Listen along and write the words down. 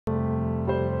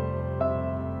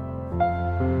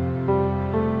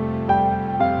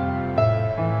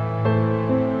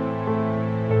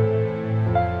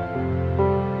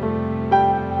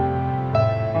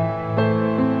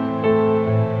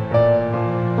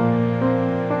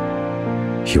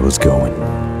He was going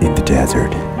in the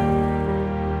desert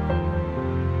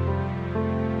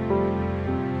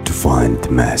to find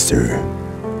the master.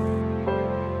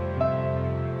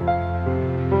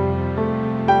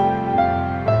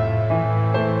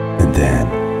 And then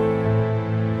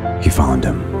he found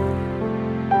him.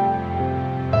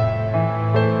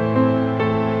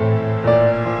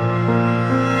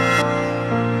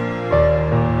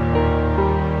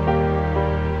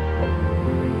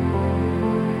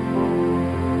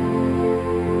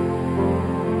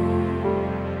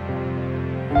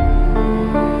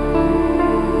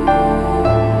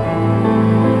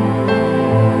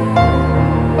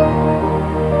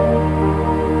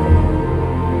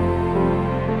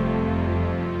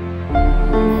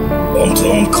本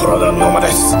当の体のままで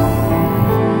す。そうだ、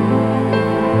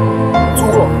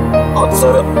外さ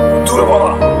れ、ドラマだ。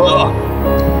ああ、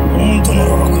本当のロ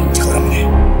ロコン力もね。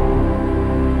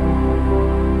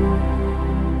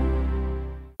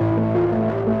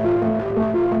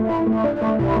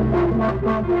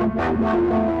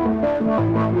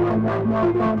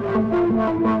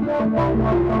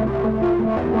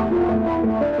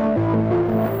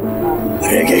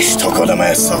Regis tocco da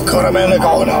me, soccorre me le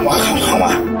gona, ma.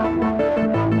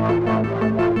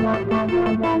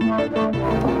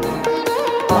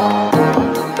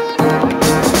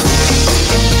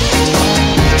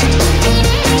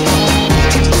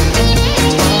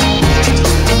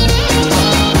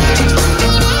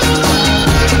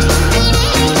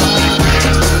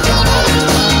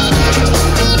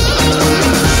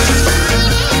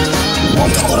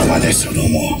 Adesso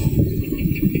l'uomo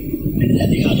è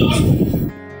dedicato.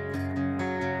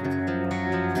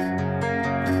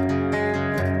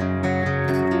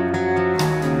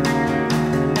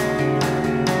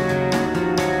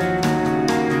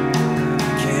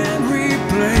 Can't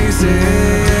replace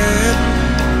it.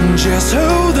 Just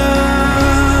hold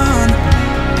on.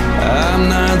 I'm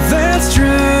not that strong.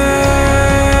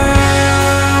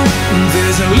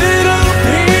 There's a little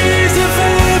piece of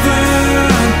heaven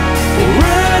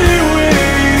right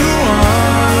where you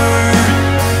are.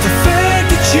 The fact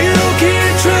that you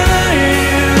keep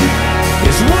trying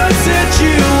is what sets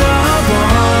you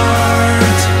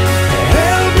apart.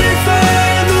 Help me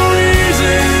find the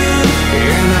reason,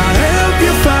 and I'll help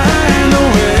you find a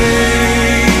way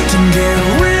to get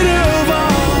rid of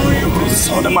all your.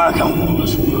 Sono manca un po'.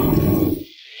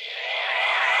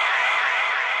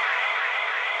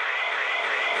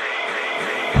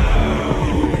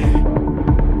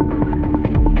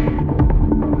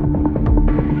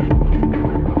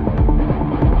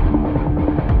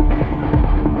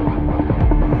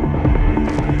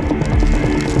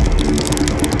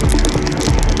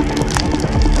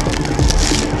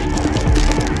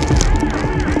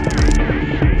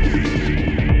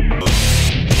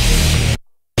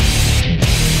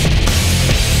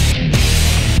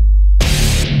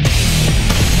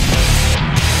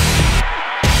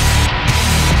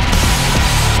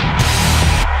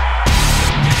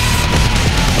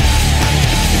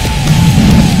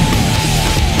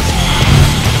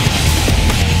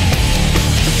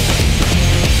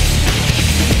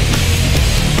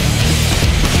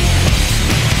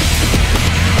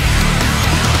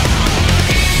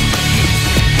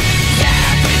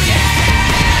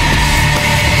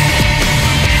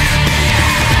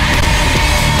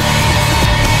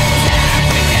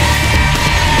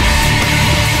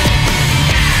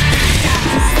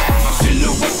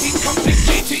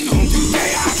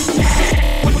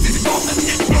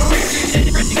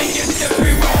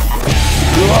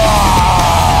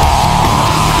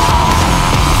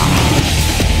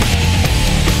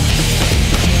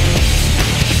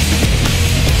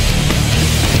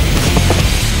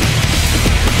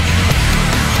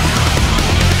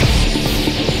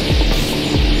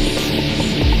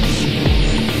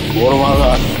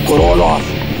 Ormanda, Corona,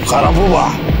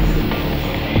 Carapuba.